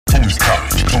Tony's talk.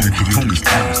 Tony's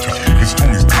talk. It's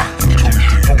Tony's talk.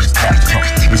 Tony's talk.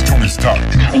 It's Tony's talk.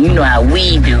 And you know how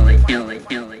we do it.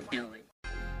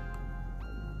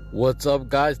 What's up,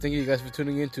 guys? Thank you guys for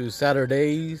tuning in to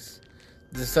Saturdaze.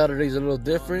 This Saturday's a little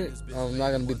different. I'm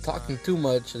not gonna be talking too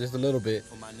much, just a little bit.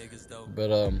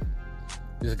 But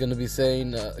just gonna be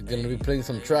playing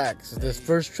some tracks. This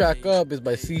first track up is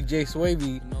by CJ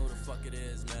Swavey.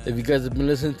 If you guys have been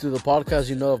listening to the podcast,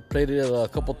 you know I've played it a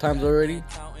couple times already.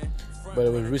 But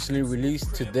it was recently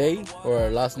released today or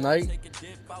last night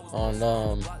on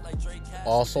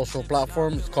all social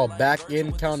platforms. It's called Back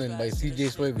In Counting by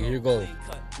CJ Swavey. Here you go.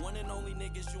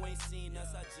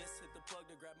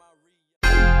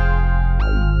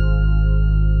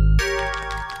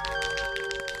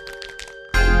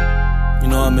 You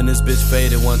know I'm in this bitch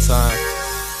faded one time.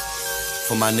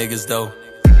 For my niggas though.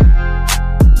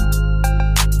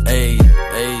 Ayy,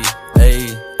 ayy,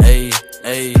 ayy, ayy,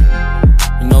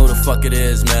 ayy. You know who the fuck it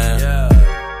is, man.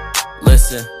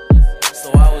 Listen.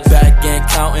 So I was back in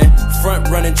counting, front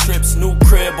running trips, new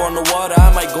crib on the water,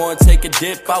 I might go and take a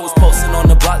dip. I was posting on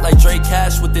the block like Drake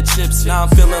Cash with the chips. Now I'm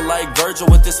feeling like Virgil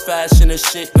with this fashion and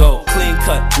shit. Go clean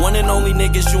cut, one and only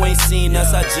niggas you ain't seen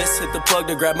us. I just hit the plug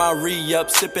to grab my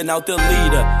re-up, sipping out the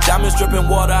leader. Diamonds dripping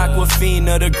water,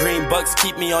 Aquafina. The green bucks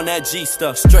keep me on that G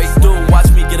stuff. Straight through,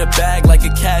 watch me get a bag like a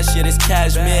cashier. This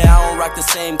cashmere, I don't rock the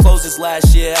same clothes as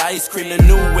last year. Ice cream, the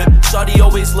new whip. Shawty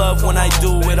always love when I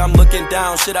do it. I'm looking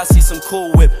down, shit, I see some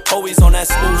cool whip. Always on that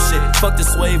smooth shit. Fuck the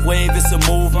swave wave, it's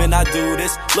a movement. I do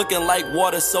this, looking like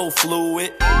water so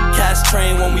fluid. Cash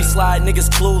train when we slide, niggas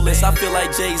clueless. I feel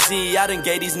like Jay-Z, I done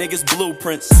gave these niggas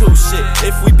blueprints. Too shit,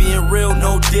 if we being real,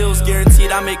 no deals.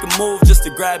 Guaranteed I make a move just to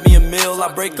grab me a meal.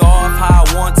 I break off how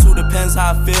I want to, depends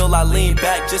how I feel. I lean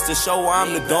back just to show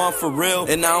I'm the dawn for real.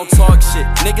 And I don't talk shit,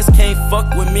 niggas can't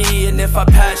fuck with me. And if I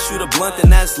pass you the blunt, then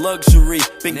that's luxury.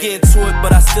 Been getting to it,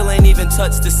 but I still ain't even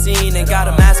touched the scene. And got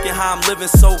 'em asking how I'm living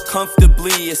so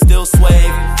comfortably. It's still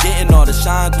swave, getting all the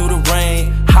shine through the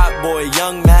rain. Hot boy,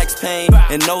 young Max Payne,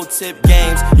 and no tip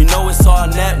games. You know it's all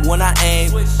net when I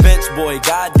aim. Bench boy,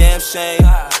 goddamn shame.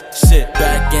 Shit,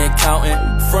 back in counting,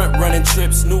 front running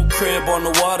trips, new crib on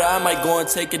the water, I might go and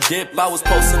take a dip. I was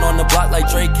posting on the block like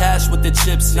Drake Cash with the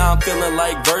chips. Now I'm feeling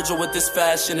like Virgil with this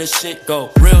fashion and shit. Go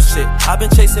real shit, I've been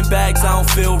chasing bags, I don't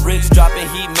feel rich. Dropping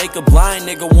heat, make a blind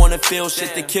nigga wanna feel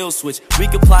shit. The kill switch, we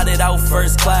could plot it out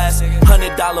first class.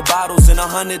 $100 bottles in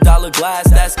 $100 glass,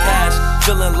 that's cash.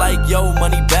 Feeling like yo,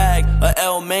 money bag, a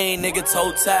L main nigga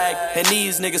toe tag. And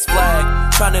these niggas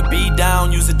flag, tryna be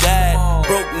down, use a dad.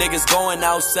 Broke niggas going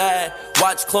outside.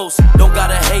 Watch close, don't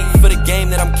gotta hate for the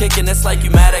game that I'm kicking. That's like you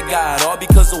mad at God, all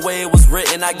because the way it was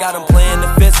written. I got them playing the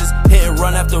fences, hitting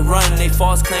run after run. They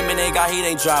false claiming they got heat,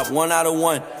 ain't dropped 1 out of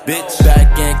 1. Bitch,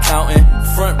 back in counting,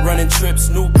 front running trips,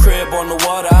 new crib on the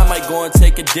water, I might go and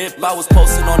take a dip. I was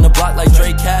posting on the block like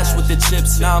Drake Cash with the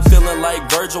chips. Now I'm feeling like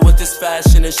Virgil with this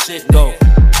fashion and shit. Go.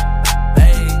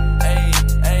 Hey, hey,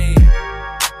 hey,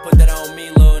 put that on me,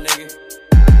 little nigga.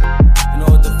 You know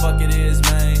what the fuck it is,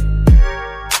 man.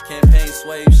 Campaign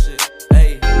swave shit,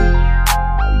 hey.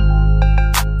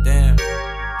 Damn,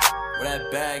 where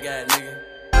that bag at, nigga?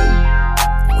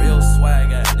 Real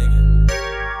swag at, nigga.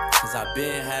 Cause I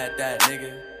been had that,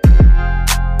 nigga.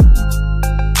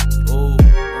 Ooh,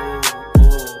 ooh,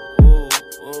 ooh, ooh,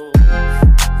 ooh.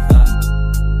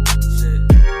 Shit,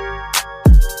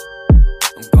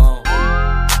 I'm gone.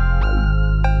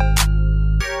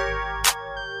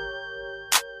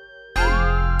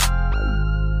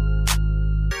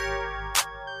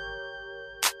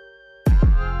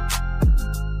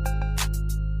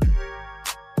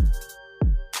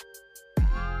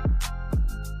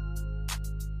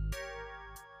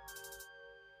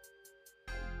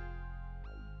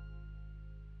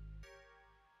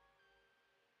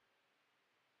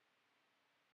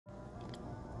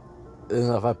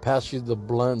 And if I pass you the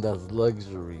blunt, that's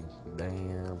luxury.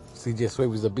 Damn. CJ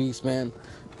Swavey's the beast, man.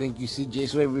 Thank you, CJ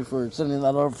Swavey, for sending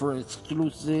that over for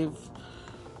exclusive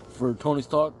for Tony's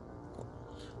Talk.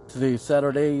 Today's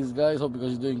Saturdays, guys. Hope you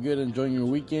guys are doing good, enjoying your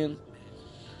weekend.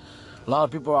 A lot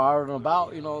of people are out and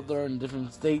about, you know, they're in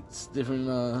different states, different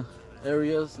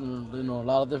areas, and, you know, a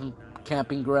lot of different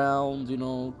camping grounds, you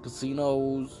know,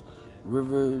 casinos,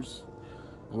 rivers.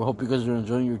 We hope you guys are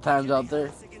enjoying your times out there.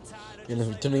 And if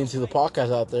you're tuning into the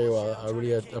podcast out there, well, I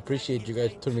really appreciate you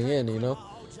guys tuning in, you know,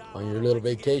 on your little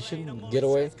vacation,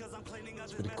 getaway.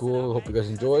 It's pretty cool. Hope you guys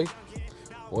enjoy.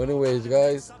 Well, anyways,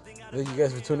 guys, thank you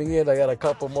guys for tuning in. I got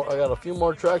a few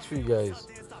more tracks for you guys.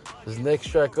 This next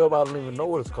track up, I don't even know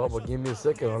what it's called, but give me a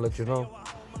second, I'll let you know.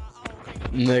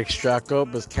 Next track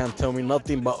up is Can't Tell Me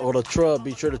Nothing by Oda Trub.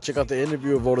 Be sure to check out the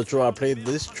interview of Oda Trub. I played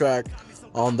this track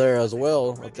on there as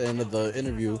well at the end of the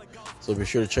interview. So be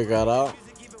sure to check that out.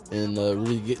 And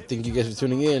thank you guys for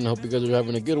tuning in. Hope you guys are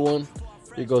having a good one.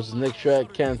 Here goes the next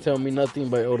track, Can't Tell Me Nothing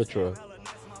by Odatra.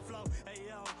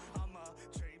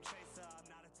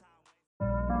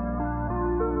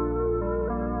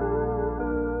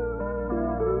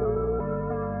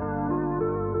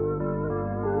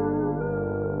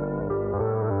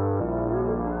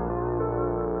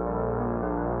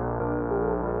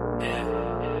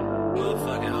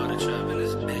 Motherfucking all the trap in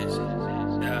this bitch.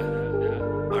 Yeah.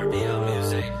 RBL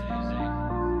music.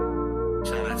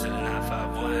 Shout out to the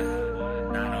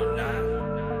 951, 909.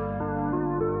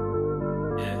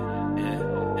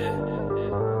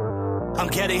 I'm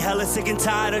getting hella sick and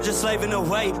tired of just slaving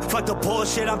away. Fuck the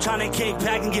bullshit, I'm trying to kick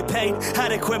back and get paid. Had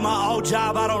to quit my old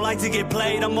job, I don't like to get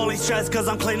played. I'm only stressed cause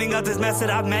I'm cleaning up this mess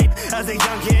that I've made as a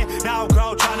young kid. Now I'm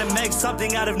grown, trying to make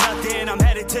something out of nothing. I'm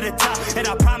headed to the top, and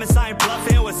I promise I ain't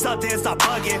bluffing with something. Stop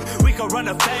bugging, we can run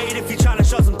a fade if you trying to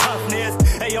show some toughness.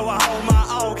 Hey yo, I hold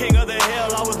my own, king of the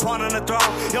hill, I was born on the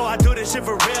throne. Yo, I do this shit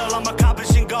for real, I'm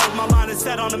accomplishing goals. My mind is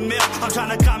set on the mill, I'm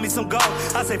trying to cop me some gold.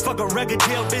 I say fuck a record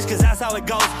deal, bitch, cause that's how it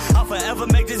goes. I'll forever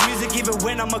make this music even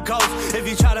when I'm a ghost. If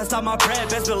you try to stop my bread,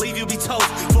 best believe you be toast.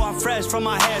 For I'm fresh from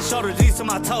my head, shoulder deep to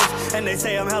my toes. And they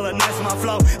say I'm hella nice with my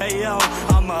flow. Hey yo,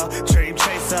 I'm a dream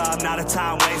chaser, I'm not a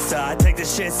time waster. I take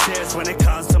this shit serious when it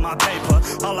comes to my paper.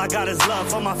 All I got is love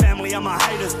for my family and my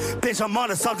haters. Bitch, I'm on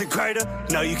to something greater.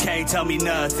 No, you can't tell me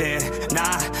nothing.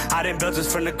 Nah, I done built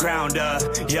this from the ground up.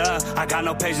 Yeah, I got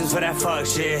no patience for that fuck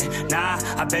shit. Nah,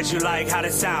 I bet you like how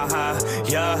this sound, huh?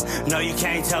 Yeah, no, you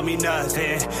can't tell me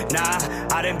nothing. Nah,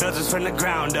 I done built this from the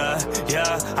ground up.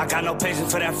 Yeah, I got no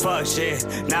patience for that fuck shit.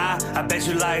 Nah, I bet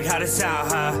you like how this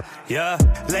sound, huh? Yeah,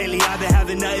 lately I've been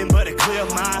having nothing but a clear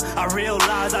mind. I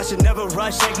realize I should never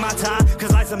rush, take my time.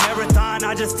 Cause life's a marathon,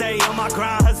 I just stay on my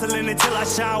grind. Hustling until I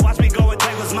shine, watch me go and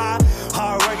take what's mine.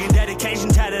 Hard work and dedication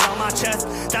tatted on my chest.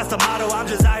 That's the motto, I'm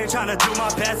just out here trying to do my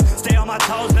best. Stay on my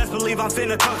toes, best believe I'm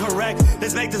finna come correct.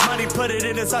 Let's make this money, put it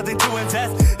into something to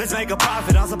invest. Let's make a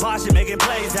profit on some shit, making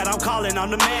plays that I'm calling. I'm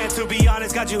the man, to be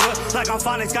honest, got you hooked like I'm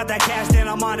phonics. Got that cash, then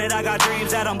I'm on it. I got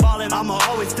dreams that I'm balling. I'ma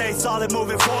always stay solid,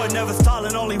 moving forward, never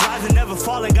stalling. Only rising, never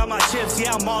falling. Got my chips,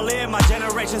 yeah, I'm all in. My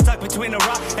generation stuck between a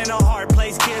rock and a hard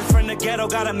place. Kids from the ghetto,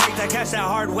 gotta make that cash that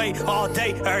hard way. All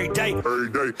day, every day.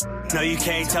 No, you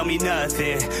can't tell me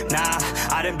nothing. Nah,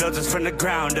 I done built this from the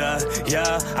ground up.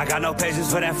 Yeah, I got no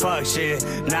patience for that fuck shit.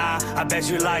 Nah, I bet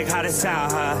you like how this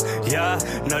sound, huh? Yeah,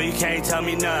 no, you can't tell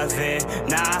me nothing.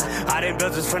 Nah, I done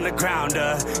built this from the ground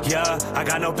up. Yeah, I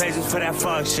got no patience for that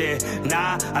fuck shit.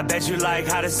 Nah, I bet you like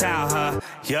how this sound, huh?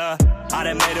 Yeah, I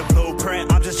done made a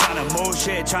blueprint. I'm just trying to move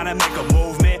shit, trying to make a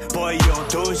movement. Boy, you don't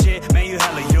do shit, man, you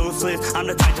hella useless. I'm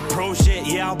the type to prove shit,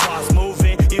 yeah, I'm boss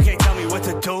moving. You can't tell me what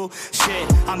to do,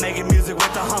 shit. I'm making music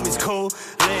with the homies, cool.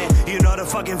 Then, you know the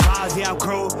fucking vibes, yeah, I'm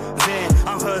cruising.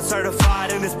 I'm hood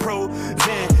certified and it's proof.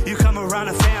 Then, you come around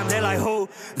the fam, they like, who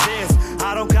this?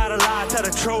 I don't gotta lie, tell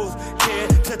the truth,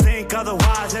 kid. To think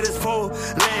otherwise, it is foolish.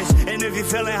 And if you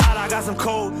feeling hot, I got some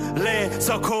cool lit,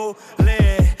 so cool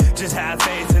lit. Just have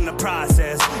faith in the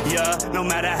process, yeah. No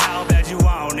matter how bad you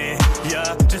want it,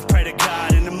 yeah. Just pray to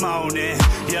God in the morning,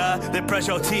 yeah. Then brush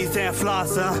your teeth and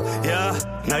floss, yeah.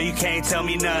 No, you can't tell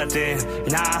me nothing.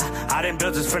 Nah, I done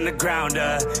built this from the ground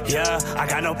up, yeah. I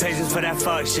got no patience for that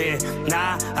fuck shit.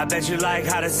 Nah, I bet you like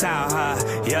how to sound,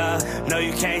 huh? Yeah. No,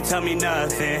 you can't tell me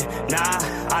nothing.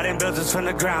 Nah, I done built this from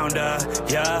the ground up,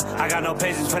 yeah. I got no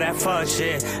patience for that fuck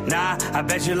shit. Nah, I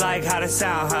bet you like how to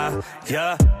sound, huh?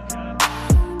 Yeah.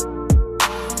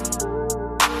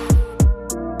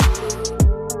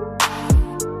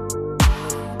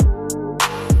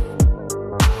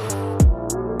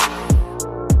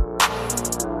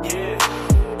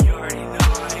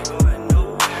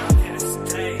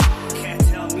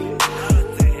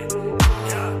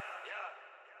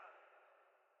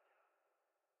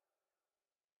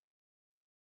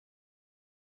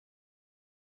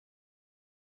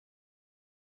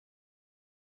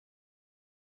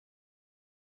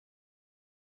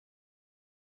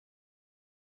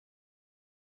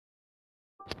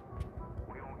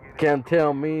 Can't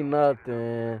tell me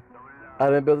nothing. I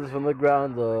didn't build this from the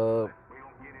ground up.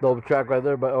 Dope track right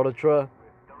there by Odatra.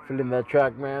 Feeling that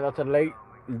track, man. That's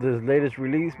this latest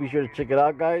release. Be sure to check it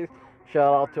out, guys.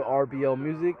 Shout out to RBL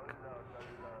Music.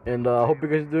 And I hope you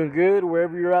guys are doing good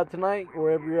wherever you're at tonight,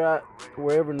 whenever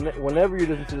you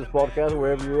listen to this podcast,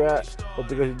 wherever you're at. Hope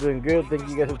you guys are doing good. Thank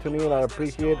you guys for tuning in. I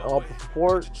appreciate all the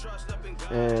support.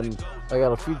 And I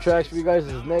got a few tracks for you guys.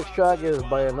 This next track is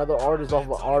by another artist off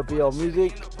of RBL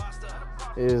Music.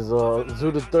 Is Zoo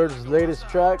the Third's latest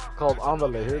track called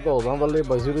Andale. Here it goes, Andale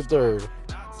by Zoo the Third.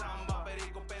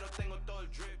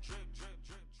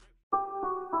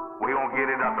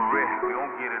 it out the rip. We gon'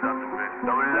 get it out the rip.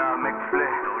 Double love, make it flip.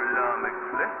 Double love, make it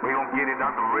flip. We gon' get it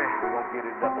out the rip. We gon' get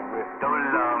it out the rip. Double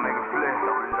love, make it flip.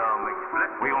 Double love, make it flip.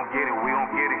 We gon' get it. We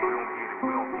gon' get it. We gon' get it. We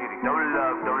gon' get it. Double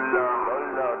love, double love,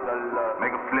 double love, double love.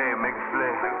 Make it flip, make it flip,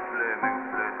 make it flip, make it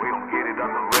flip. We gon' get it out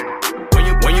the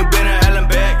rip. When you been in hell and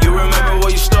back, you remember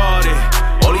where you started.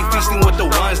 Only feasting with the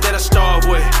ones that I starved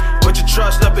with. Put your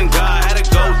trust up in God, had to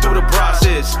go through the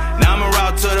process. Now I'm en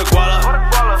route to the guala.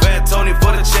 Fat Tony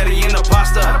for the cheddar in the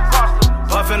pasta.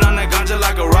 Puffin' on that ganja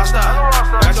like a rasta.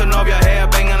 Got your novia hair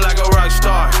banging like a rock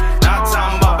star. Not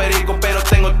talking about perico, pero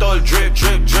tengo todo el drip,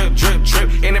 drip, drip, drip,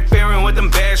 drip. Interfering with them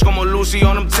bags como Lucy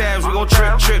on them tabs. We gon'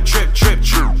 trip, trip, trip, trip,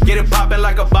 trip. Get it poppin'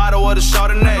 like a bottle of the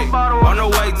Chardonnay. On the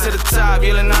way to the top,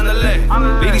 yelling on the leg.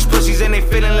 Leave these pussies and they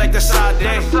feeling like the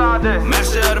Saturdaze.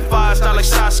 Master of the fire, style like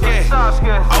Sasuke.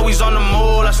 Always on the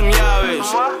move like some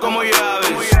llaves. Como llaves.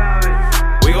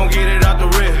 We gon' get it out the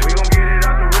rip.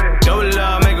 Double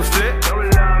love, make a flip.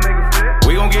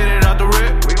 We gon' get it out the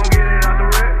rip.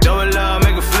 Double love,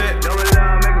 make a flip.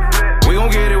 We gon'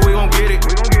 get it, we gon' get it.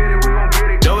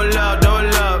 Double love, double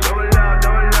love.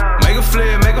 Make a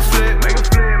flip, make a flip.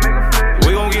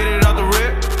 We gon' get it out the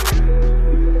rip.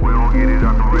 We gon' get it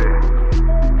out the rip.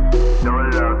 Double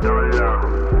love, double love.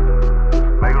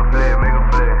 Make a flip, make a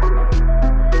flip.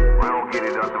 We gon' get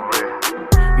it out the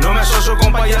rip. No me asocio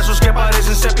con payasos que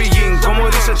parecen cepillín. Como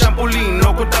dice el champulín,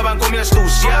 no contaban con mi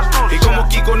astucia. Y como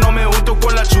Kiko no me junto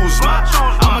con la chusma.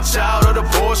 I'm a child of the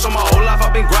poor, so my whole life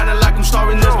I've been grinding like I'm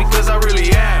starving this because I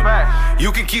really am.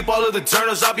 You can keep all of the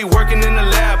journals, I'll be working in the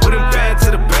lab, putting bad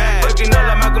to the bad. Looking up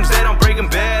like Malcolm's dead, I'm breaking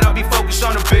bad. I'll be focused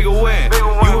on the bigger win.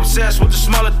 You obsessed with the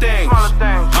smaller things.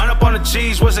 Mine up on the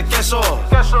cheese, where's the queso?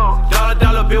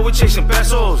 Dollar bill, we chasing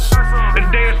pesos. The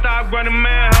day I stop running,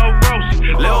 man, how roast.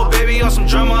 Little baby on some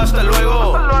drama, hasta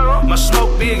luego. My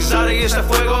smoke be exotic, it's the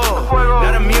fuego.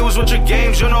 Not amused with your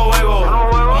games, yo no juego.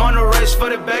 I'm on the race for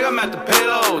the bag, I'm at the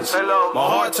payloads. My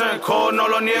heart turned cold, no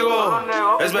lo niego.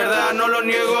 Es verdad, no lo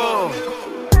niego.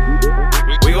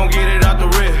 We gon' get it out the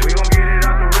rip.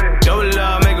 Double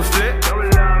love, make a flip.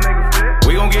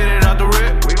 We gon' get it out the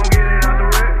rip.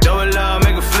 Double love,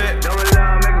 make a flip.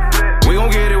 We gon'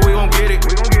 get it, we gon' get it.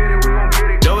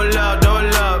 Double love, double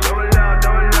love.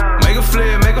 Make a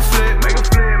flip, make a flip.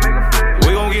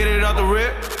 We gon' get it out the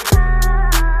rip.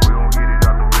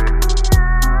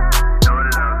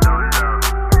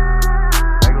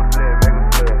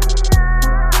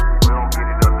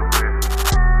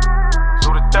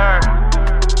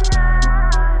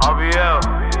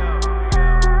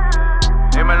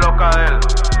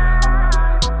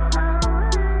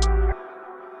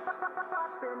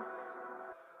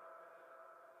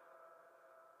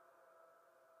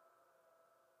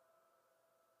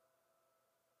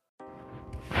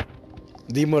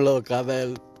 Dímelo,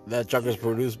 Cadel. That track was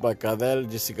produced by Cadel,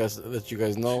 just to guys, let you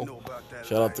guys know.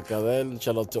 Shout out to Cadel,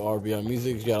 shout out to RBI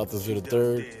Music, shout out to Zero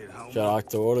Third, shout out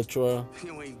to Oratura.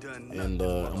 And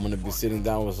I'm going to be sitting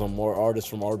down with some more artists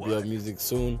from RBI Music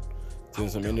soon, doing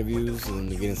some interviews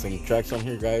and getting some tracks on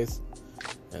here, guys.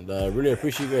 And I really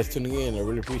appreciate you guys tuning in. I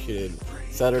really appreciate it.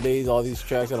 Saturdaze, all these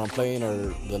tracks that I'm playing are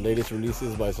the latest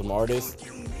releases by some artists.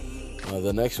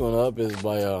 The next one up is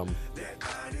by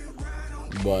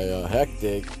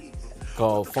Hectic,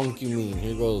 called Funk You Mean.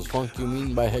 Here goes Funk You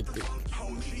Mean by Hectic.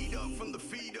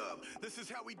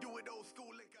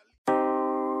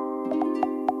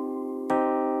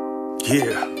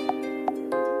 Yeah.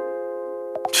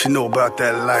 What you know about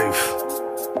that life?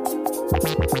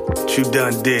 What you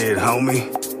done did, homie?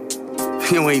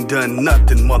 You ain't done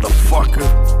nothing, motherfucker.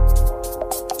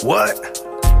 What?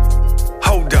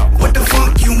 Hold up. What the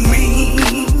fuck you mean?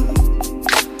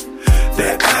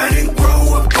 That I didn't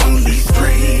grow up on these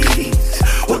streets.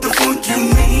 What the fuck you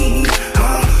mean?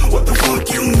 Huh? What the fuck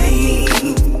you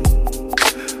mean?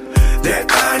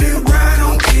 That I didn't ride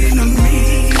on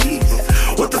enemies.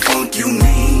 What the fuck you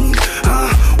mean? Huh?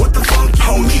 What the fuck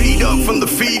you mean? Lead up from the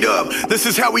feet up. This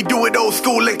is how we do it, old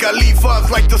school like Khalifa.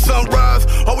 Like the sunrise,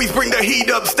 always bring the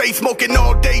heat up. Stay smoking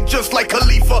all day just like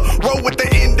Khalifa. Roll with the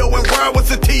Indo and ride with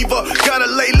Sativa. Gotta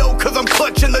lay low cause I'm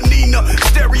clutching the Nina.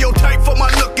 Stereotype for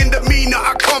my look and demeanor.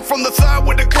 I come from the side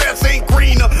where the grass ain't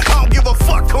greener. I don't give a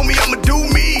fuck, homie, I'ma do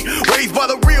me. Raised by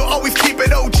the real, always keep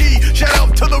it OG. Shout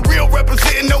out to the real,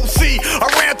 representing OC. I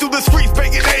ran through the streets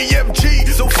banging AMG.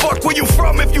 So fuck where you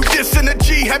from if you dissing a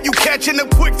G. Have you catching them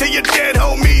quick to your dead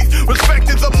homies. Respect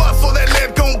is a muscle that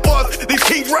live gon' bust. These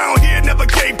kings round here never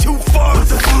gave two fucks. What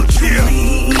the fuck you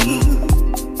mean?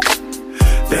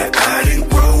 That I didn't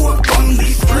grow up on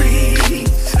these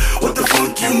streets. What the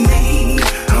fuck you mean?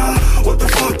 Huh? What the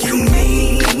fuck you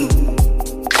mean?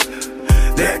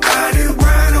 That I didn't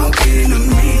ride on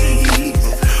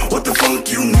enemies. What the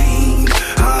funk you mean?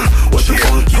 What the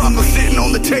funk you mean? Sitting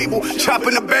on the table,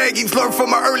 chopping the baggies. Learned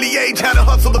from an early age how to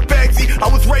hustle the bagsy. I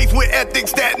was raised with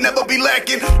ethics that never be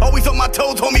lacking. Always on my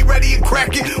toes, homie, ready and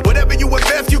cracking. Whatever you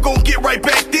invest, you gon' get right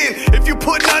back then. If you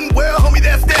put nothing, well, homie,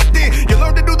 that's that then. You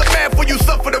learn to do the math when you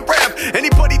suffer the rap.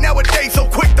 Anybody nowadays so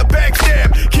quick to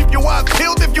backstab. Keep your eyes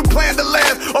peeled if you plan to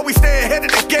last. Always stay ahead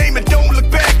of the game and don't look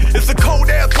back. It's a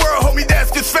cold ass world, homie, that's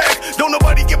just fact. Don't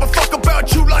nobody give a fuck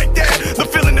about you like that. The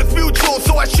feeling is mutual,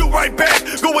 so I shoot right back.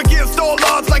 Go against all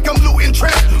odds like I'm looting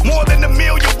traps. More than a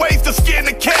million ways to skin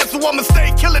a cat, so I'ma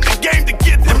stay killing the game to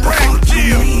get the brain.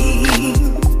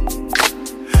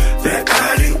 That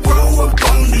I didn't grow up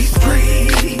on these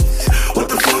streets. What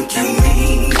the funk you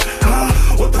mean?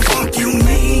 What the funk you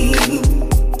mean?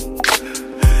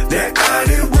 That I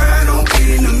didn't ride on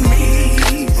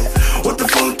enemies. What the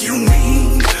funk you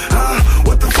mean?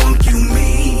 What the funk you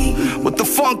mean? What the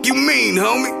funk you mean,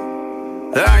 homie?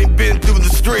 That I ain't been through the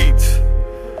streets.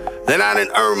 That I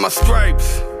didn't earn my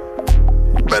stripes.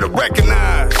 You better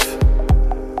recognize.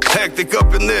 Hectic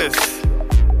up in this.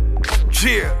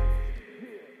 Cheer.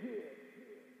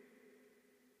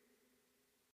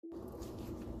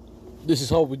 This is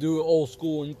how we do it, old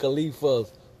school in Khalifa.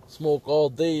 Smoke all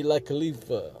day like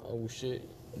Khalifa. Oh shit.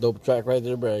 Dope track right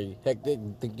there, bro. Hectic.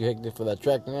 Thank you, Hectic, for that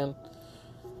track, man.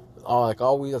 Like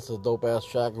always, that's a dope ass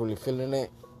track. Really feeling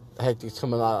it. Hectic's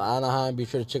coming out of Anaheim. Be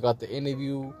sure to check out the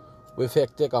interview with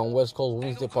Hectic on West Coast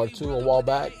Wednesday Part 2 a while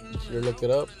back. Be sure to look it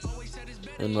up.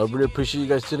 And I really appreciate you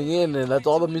guys tuning in. And that's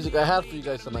all the music I had for you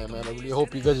guys tonight, man. I really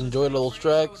hope you guys enjoyed those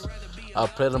tracks.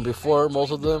 I've played them before,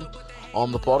 most of them,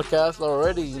 on the podcast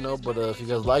already, you know. But if you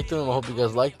guys liked them, I hope you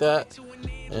guys like that.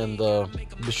 And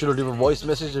be sure to leave a voice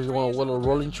message if you want to win a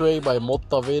rolling tray by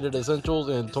Motivated Essentials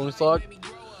and Tony Stock.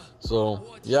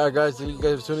 So, yeah, guys, thank you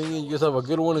guys for tuning in. You guys have a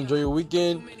good one. Enjoy your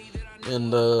weekend.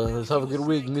 And let's have a good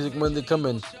week. Music Monday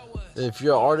coming. If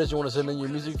you're an artist, you want to send in your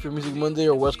music for Music Monday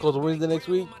or West Coast Wednesday next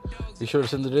week, be sure to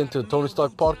send it in to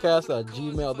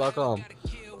TonyStockPodcast@gmail.com.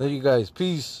 Thank you guys.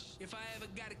 Peace.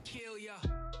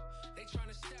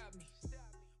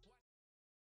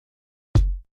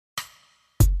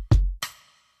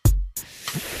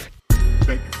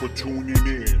 Thank you for tuning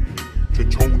in to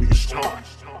Tony's Talk,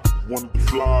 one of the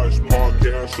flyest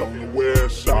podcasts on the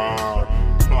west side.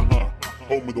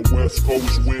 Home of the West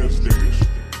Coast Wednesdays.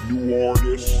 New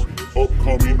artists,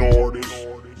 upcoming artists,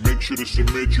 make sure to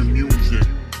submit your music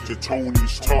to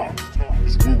Tony's Talk,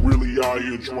 because we're really out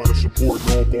here trying to support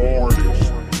local artists.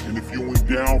 And if you ain't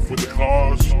down for the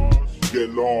cause,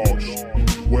 get lost.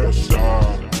 West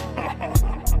side.